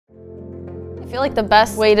I feel like the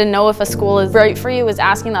best way to know if a school is right for you is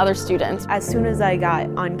asking the other students. As soon as I got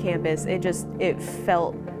on campus, it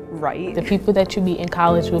felt right. The people that you meet in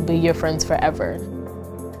college will be your friends forever.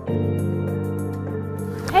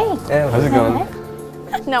 Hey. Hey, how's it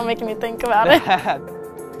going? Now making me think about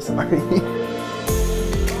it. Sorry.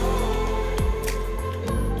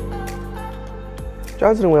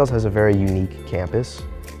 Johnson & Wales has a very unique campus,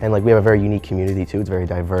 and we have a very unique community too. It's very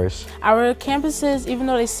diverse. Our campuses, even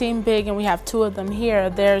though they seem big and we have 2 of them here,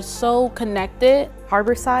 they're so connected.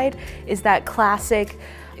 Harborside is that classic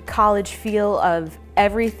college feel of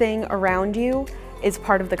everything around you is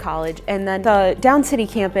part of the college. And then the Down City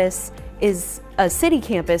campus is a city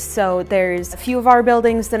campus, so there's a few of our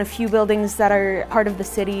buildings, then a few buildings that are part of the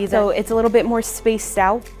city, so it's a little bit more spaced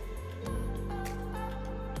out.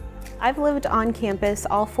 I've lived on campus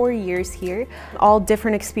all 4 years here, all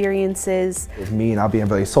different experiences. With me, and I'll be a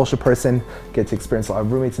very social person, get to experience a lot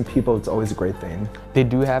of roommates and people. It's always a great thing. They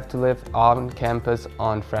do have to live on campus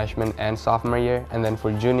on freshman and sophomore year, and then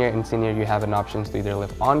for junior and senior you have an option to either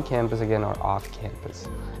live on campus again or off campus.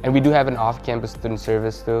 And we do have an off-campus student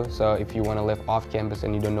service too, so if you want to live off campus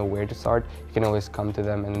and you don't know where to start, you can always come to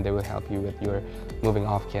them and they will help you with your moving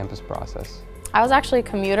off campus process. I was actually a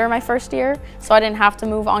commuter my first year, so I didn't have to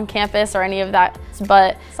move on campus or any of that,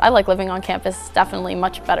 but I like living on campus. It's definitely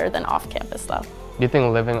much better than off campus though. Do you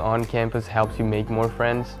think living on campus helps you make more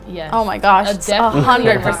friends? Yes. Oh my gosh,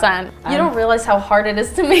 100%. You don't realize how hard it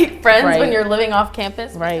is to make friends when you're living off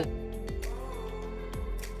campus. Right.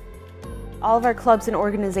 All of our clubs and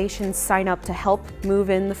organizations sign up to help move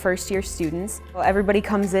in the first-year students. Everybody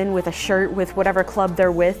comes in with a shirt with whatever club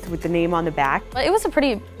they're with the name on the back. It was a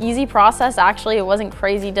pretty easy process, actually. It wasn't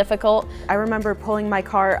crazy difficult. I remember pulling my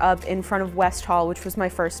car up in front of West Hall, which was my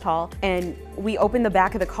first hall, and we opened the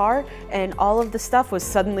back of the car and all of the stuff was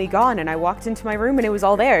suddenly gone, and I walked into my room and it was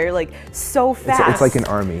all there, so fast. It's like an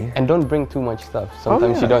army. And don't bring too much stuff.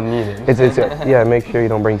 Sometimes you don't need it. Yeah, make sure you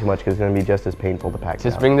don't bring too much because it's going to be just as painful to pack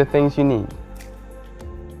Just down. bring the things you need.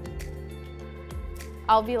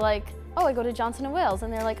 I'll be like, oh, I go to Johnson & Wales,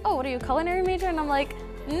 and they're like, oh, what are you, a culinary major? And I'm like,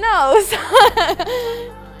 no.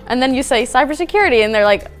 And then you say cybersecurity, and they're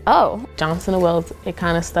like, oh. Johnson & Wales, it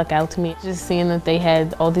kind of stuck out to me, just seeing that they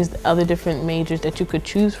had all these other different majors that you could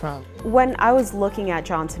choose from. When I was looking at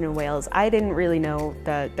Johnson & Wales, I didn't really know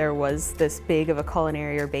that there was this big of a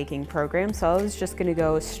culinary or baking program, so I was just going to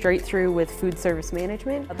go straight through with food service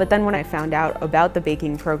management. But then when I found out about the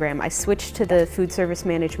baking program, I switched to the food service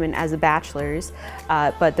management as a bachelor's,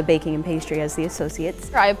 but the baking and pastry as the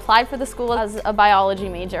associate's. I applied for the school as a biology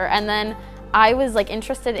major, and then I was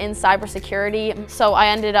interested in cybersecurity, so I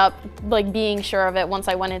ended up being sure of it once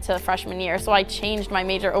I went into freshman year. So I changed my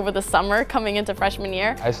major over the summer coming into freshman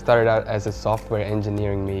year. I started out as a software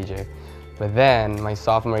engineering major, but then my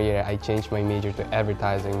sophomore year I changed my major to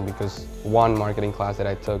advertising because one marketing class that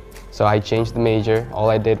I took. So I changed the major. All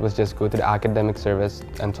I did was just go to the academic service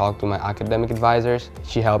and talk to my academic advisors.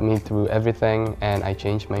 She helped me through everything and I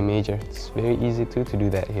changed my major. It's very easy to do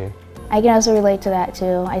that here. I can also relate to that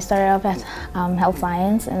too. I started off as health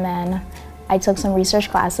science, and then I took some research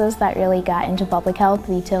classes that really got into public health,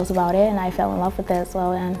 details about it, and I fell in love with it,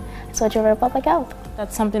 so then I switched over to public health.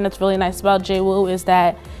 That's something that's really nice about JWU is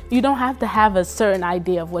that you don't have to have a certain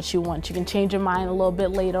idea of what you want. You can change your mind a little bit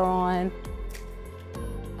later on.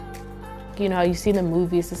 You know, you see in the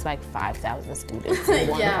movies, it's 5,000 students in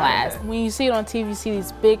one class. When you see it on TV, you see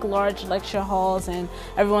these big, large lecture halls and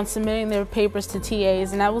everyone's submitting their papers to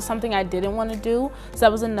TAs, and that was something I didn't want to do. So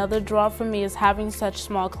that was another draw for me, is having such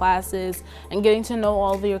small classes and getting to know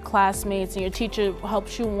all of your classmates, and your teacher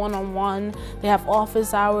helps you one-on-one. They have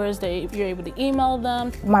office hours, you're able to email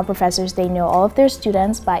them. My professors, they know all of their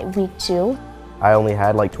students by week 2. I only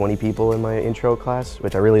had 20 people in my intro class,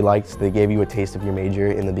 which I really liked. They gave you a taste of your major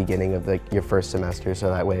in the beginning of your first semester, so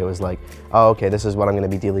that way it was oh, okay, this is what I'm going to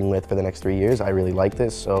be dealing with for the next 3 years. I really like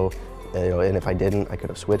this, so and if I didn't, I could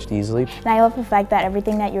have switched easily. And I love the fact that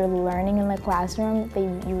everything that you're learning in the classroom,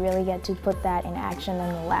 you really get to put that in action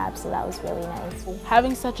in the lab, so that was really nice.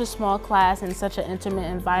 Having such a small class and such an intimate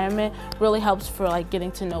environment really helps for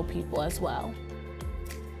getting to know people as well.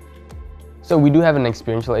 So we do have an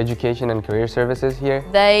experiential education and career services here.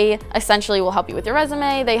 They essentially will help you with your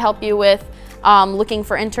resume, they help you with looking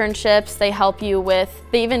for internships, they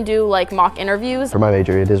even do mock interviews. For my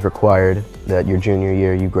major, it is required that your junior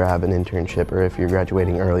year you grab an internship, or if you're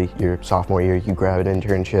graduating early, your sophomore year you grab an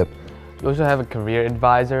internship. We also have a career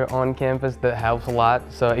advisor on campus that helps a lot.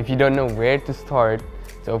 So if you don't know where to start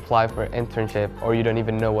to apply for an internship, or you don't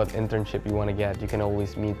even know what internship you want to get, you can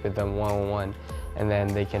always meet with them one-on-one, and then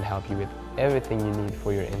they can help you with everything you need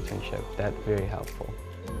for your internship. That's very helpful.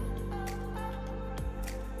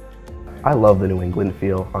 I love the New England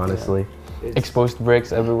feel, honestly. Exposed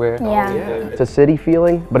bricks everywhere. Yeah. It's a city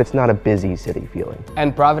feeling, but it's not a busy city feeling.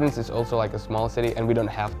 And Providence is also like a small city, and we don't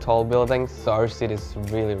have tall buildings, so our city is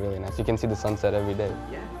really, really nice. You can see the sunset every day.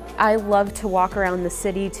 I love to walk around the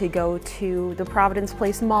city, to go to the Providence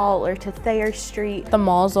Place Mall or to Thayer Street. The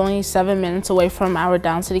mall's only 7 minutes away from our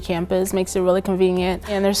down city campus, makes it really convenient.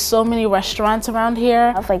 And there's so many restaurants around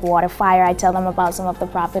here. Of like water fire, I tell them about some of the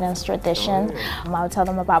Providence traditions. I would tell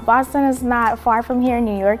them about Boston is not far from here,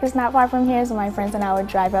 New York is not far from here, so my friends and I would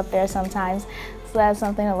drive up there sometimes. So that's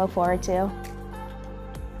something to look forward to.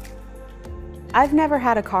 I've never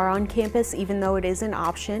had a car on campus, even though it is an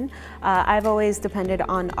option. I've always depended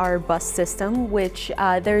on our bus system, which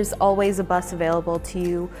there's always a bus available to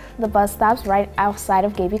you. The bus stop's right outside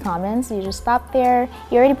of Gavey Commons. You just stop there.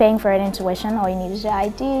 You're already paying for it in tuition. All you need is your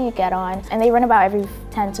ID, you get on. And they run about every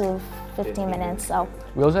 10 to 15 minutes, so.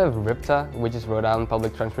 We also have RIPTA, which is Rhode Island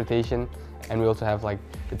Public Transportation. And we also have like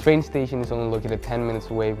the train station is only located 10 minutes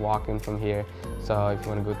away walking from here. So if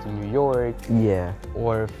you want to go to New York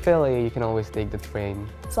or Philly, you can always take the train.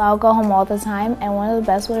 So I'll go home all the time, and one of the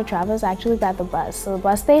best way to travel is actually by the bus. So the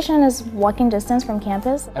bus station is walking distance from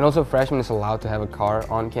campus. And also freshmen is allowed to have a car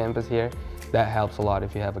on campus here. That helps a lot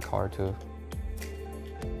if you have a car too.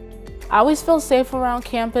 I always feel safe around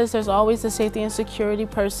campus. There's always a safety and security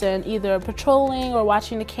person either patrolling or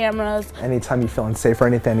watching the cameras. Anytime you feel unsafe or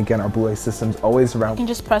anything, again, our Blue Light system's always around. You can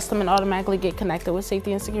just press them and automatically get connected with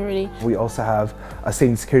safety and security. We also have a safety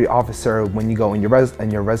and security officer when you go in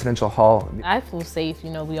your residential hall. I feel safe, you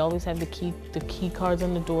know, we always have the key cards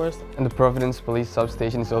on the doors. And the Providence Police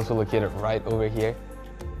Substation is also located right over here.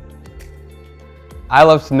 I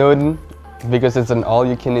love Snowden because it's an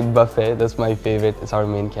all-you-can-eat buffet. That's my favorite. It's our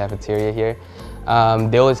main cafeteria here.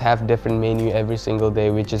 They always have different menu every single day,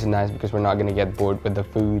 which is nice because we're not gonna get bored with the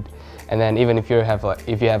food. And then even if you have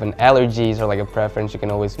an allergies or like a preference, you can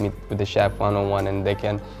always meet with the chef one-on-one, and they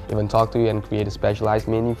can even talk to you and create a specialized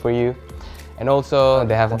menu for you. And also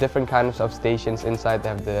they have different kinds of stations inside. They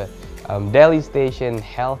have the deli station,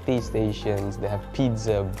 healthy stations, they have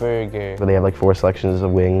pizza, burger. They have like 4 selections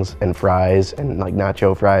of wings and fries and like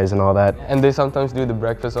nacho fries and all that. And they sometimes do the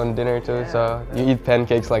breakfast on dinner too, so you eat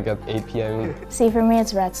pancakes like at 8 p.m. See, for me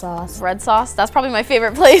it's red sauce. Red sauce, that's probably my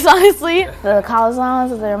favorite place, honestly. The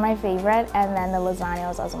calzones, they're my favorite, and then the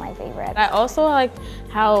lasagna is also my favorite. I also like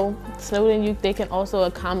how Snowden, they can also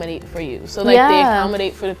accommodate for you. So like they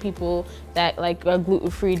accommodate for the people that like a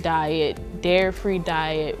gluten-free diet, dairy-free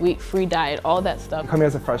diet, wheat-free diet, all that stuff. Coming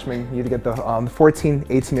as a freshman, you need to get the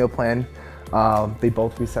 14-18 meal plan. They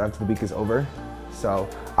both reset after the week is over. So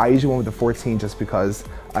I usually went with the 14 just because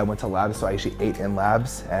I went to labs, so I actually ate in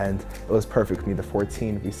labs, and it was perfect for me. The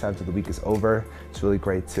 14 reset after the week is over. It's really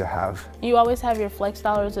great to have. You always have your flex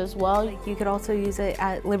dollars as well. You could also use it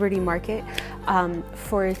at Liberty Market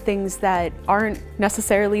for things that aren't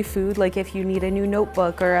necessarily food, like if you need a new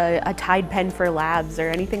notebook or a Tide pen for labs or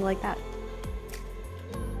anything like that.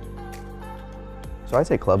 So I'd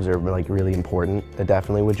say clubs are like really important. I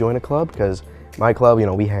definitely would join a club because my club, you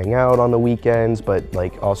know, we hang out on the weekends, but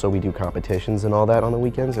like also we do competitions and all that on the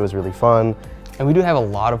weekends. It was really fun. And we do have a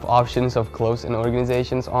lot of options of clubs and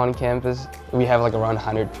organizations on campus. We have like around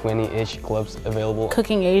 120-ish clubs available.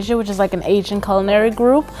 Cooking Asia, which is like an Asian culinary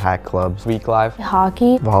group. Hack clubs. Greek life.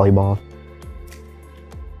 Hockey. Volleyball.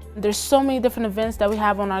 There's so many different events that we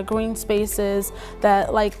have on our green spaces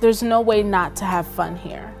that like there's no way not to have fun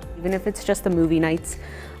here. Even if it's just the movie nights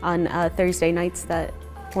on Thursday nights that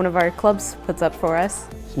one of our clubs puts up for us.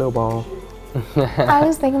 Snowball. I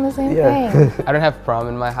was thinking the same thing. I don't have prom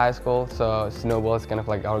in my high school, so Snowball is kind of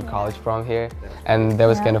like our college prom here. And that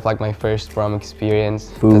was kind of like my first prom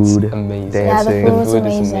experience. Food, that's amazing. dancing. Yeah, the food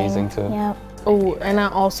is is amazing too. Yep. Oh, and I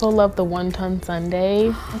also love the One-Ton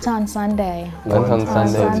Sundae. It's on Sunday. One-Ton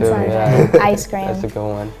Sundae on too, Sunday. yeah. Ice cream. That's a good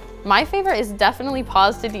one. My favorite is definitely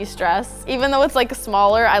Pause to De-Stress. Even though it's like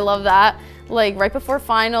smaller, I love that. Like right before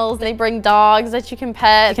finals, they bring dogs that you can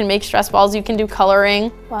pet. You can make stress balls, you can do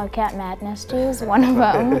coloring. Wildcat Madness too is one of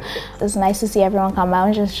them. It's nice to see everyone come out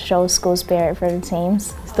and just show school spirit for the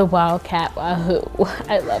teams. It's the Wildcat Wahoo.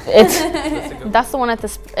 I love it. That's the one at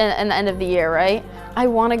the end of the year, right? I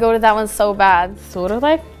want to go to that one so bad. Sort of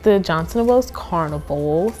like the Johnson & Wales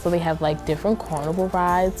Carnival. So they have like different carnival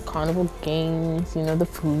rides, carnival games, you know, the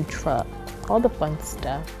food truck, all the fun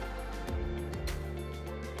stuff.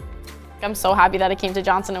 I'm so happy that I came to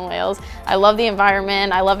Johnson & Wales. I love the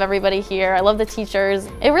environment, I love everybody here, I love the teachers.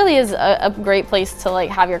 It really is a great place to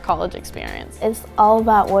like have your college experience. It's all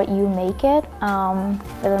about what you make it.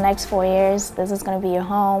 For the next 4 years, this is going to be your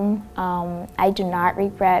home. I do not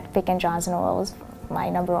regret picking Johnson & Wales my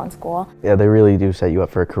 #1 school. Yeah, they really do set you up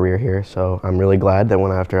for a career here, so I'm really glad that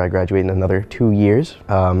after I graduate in another 2 years,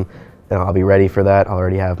 I'll be ready for that. I'll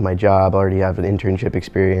already have my job, already have an internship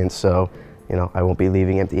experience, so I won't be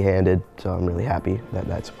leaving empty-handed, so I'm really happy that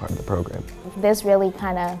that's part of the program. This really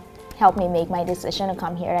kind of helped me make my decision to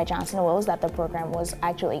come here at Johnson & Wales, that the program was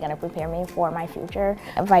actually going to prepare me for my future.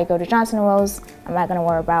 If I go to Johnson & Wales, I'm not going to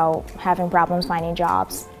worry about having problems finding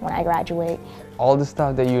jobs when I graduate. All the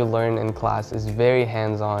stuff that you learn in class is very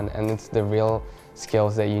hands-on, and it's the real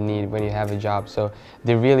skills that you need when you have a job. So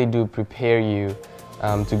they really do prepare you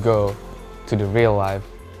to go to the real life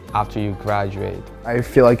after you graduate. I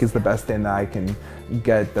feel like it's the best thing that I can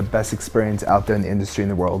get the best experience out there in the industry in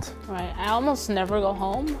the world. Right, I almost never go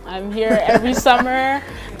home. I'm here every summer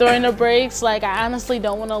during the breaks. Like, I honestly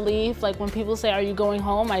don't want to leave. Like, when people say, "Are you going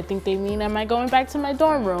home?" I think they mean, "Am I going back to my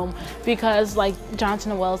dorm room?" Because like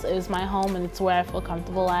Johnson & Wales is my home and it's where I feel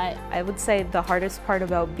comfortable at. I would say the hardest part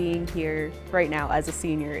about being here right now as a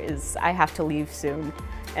senior is I have to leave soon,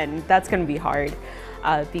 and that's going to be hard.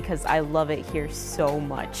 Because I love it here so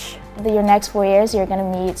much. Your next 4 years, you're going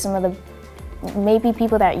to meet some of the maybe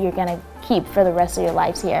people that you're going to keep for the rest of your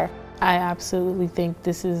lives here. I absolutely think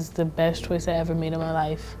this is the best choice I ever made in my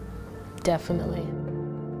life. Definitely.